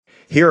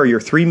Here are your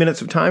 3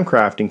 minutes of time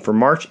crafting for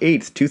March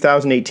 8th,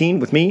 2018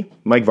 with me,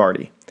 Mike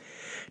Vardy.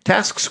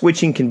 Task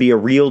switching can be a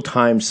real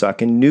time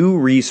suck, and new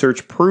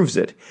research proves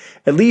it,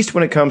 at least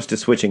when it comes to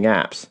switching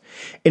apps.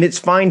 In its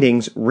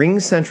findings,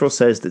 RingCentral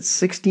says that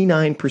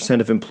 69%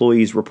 of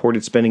employees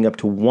reported spending up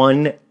to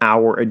 1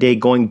 hour a day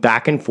going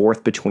back and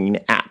forth between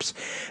apps.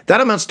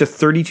 That amounts to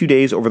 32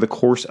 days over the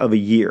course of a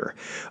year.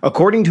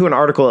 According to an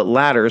article at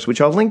Ladders, which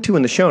I'll link to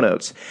in the show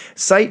notes,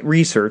 Site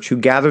Research, who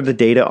gathered the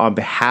data on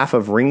behalf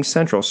of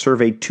RingCentral,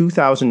 surveyed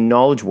 2,000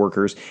 knowledge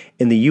workers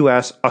in the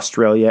US,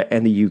 Australia,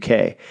 and the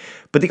UK.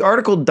 But the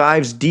article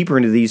dives deeper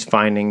into these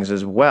findings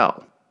as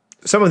well.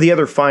 Some of the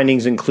other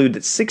findings include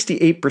that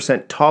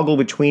 68% toggle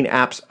between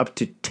apps up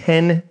to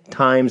 10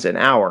 times an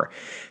hour,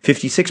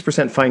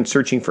 56% find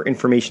searching for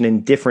information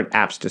in different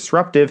apps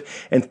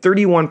disruptive, and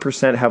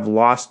 31% have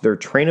lost their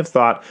train of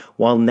thought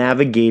while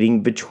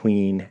navigating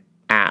between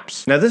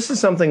apps. Now, this is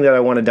something that I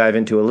want to dive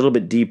into a little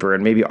bit deeper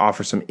and maybe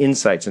offer some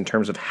insights in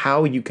terms of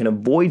how you can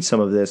avoid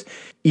some of this,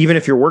 even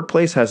if your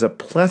workplace has a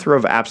plethora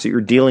of apps that you're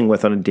dealing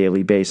with on a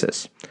daily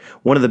basis.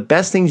 One of the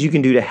best things you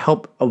can do to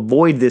help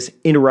avoid this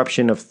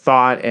interruption of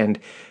thought and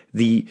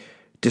the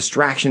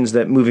distractions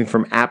that moving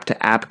from app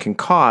to app can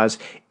cause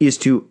is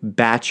to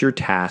batch your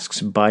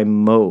tasks by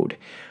mode.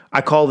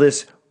 I call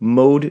this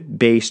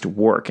mode-based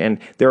work, and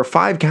there are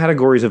 5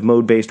 categories of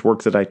mode-based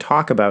work that I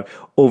talk about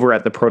over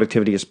at the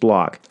Productivityist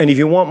blog. And if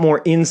you want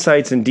more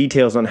insights and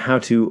details on how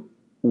to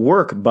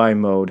work by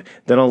mode,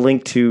 then I'll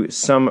link to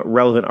some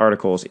relevant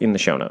articles in the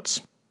show notes.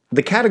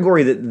 The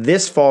category that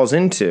this falls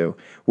into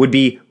would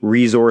be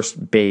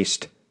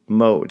resource-based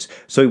modes.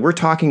 So we're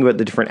talking about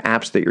the different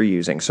apps that you're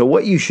using. So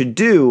what you should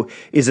do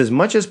is, as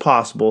much as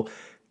possible,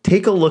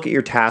 take a look at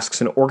your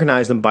tasks and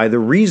organize them by the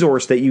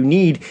resource that you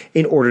need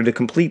in order to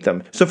complete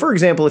them. So for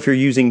example, if you're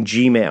using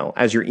Gmail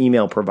as your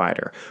email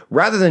provider,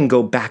 rather than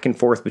go back and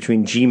forth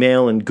between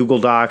Gmail and Google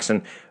Docs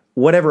and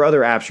whatever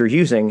other apps you're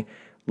using,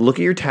 look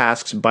at your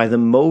tasks by the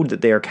mode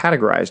that they are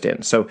categorized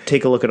in. So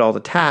take a look at all the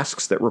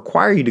tasks that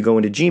require you to go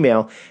into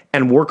Gmail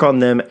and work on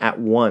them at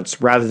once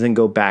rather than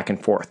go back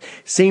and forth.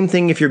 Same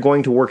thing if you're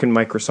going to work in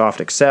Microsoft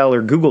Excel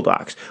or Google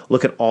Docs.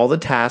 Look at all the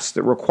tasks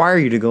that require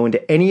you to go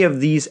into any of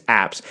these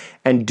apps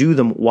and do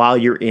them while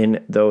you're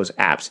in those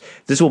apps.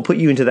 This will put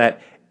you into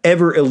that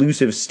ever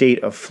elusive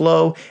state of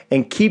flow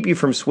and keep you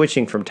from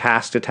switching from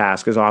task to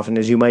task as often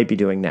as you might be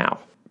doing now.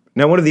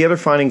 Now, one of the other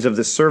findings of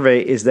this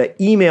survey is that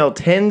email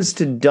tends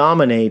to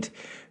dominate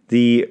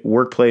the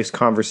workplace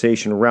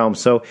conversation realm.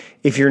 So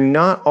if you're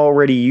not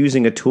already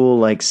using a tool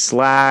like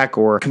Slack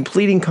or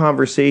completing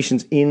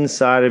conversations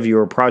inside of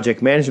your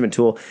project management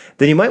tool,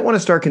 then you might want to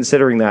start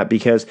considering that,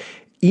 because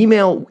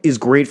email is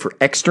great for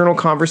external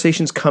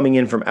conversations coming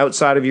in from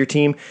outside of your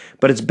team,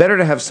 but it's better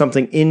to have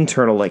something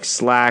internal like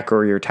Slack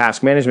or your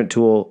task management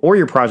tool or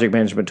your project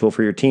management tool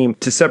for your team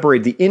to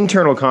separate the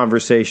internal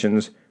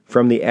conversations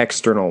from the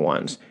external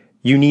ones.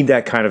 You need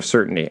that kind of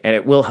certainty, and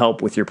it will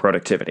help with your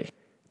productivity.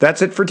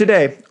 That's it for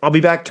today. I'll be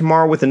back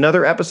tomorrow with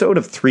another episode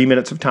of 3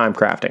 Minutes of Time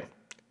Crafting.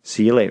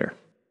 See you later.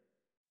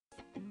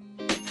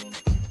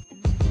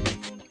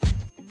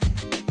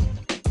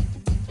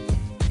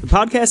 The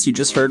podcast you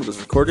just heard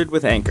was recorded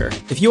with Anchor.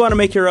 If you want to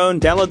make your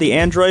own, download the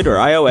Android or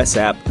iOS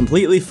app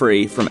completely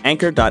free from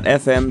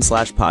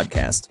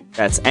anchor.fm/podcast.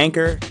 That's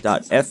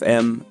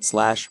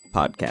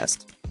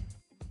anchor.fm/podcast.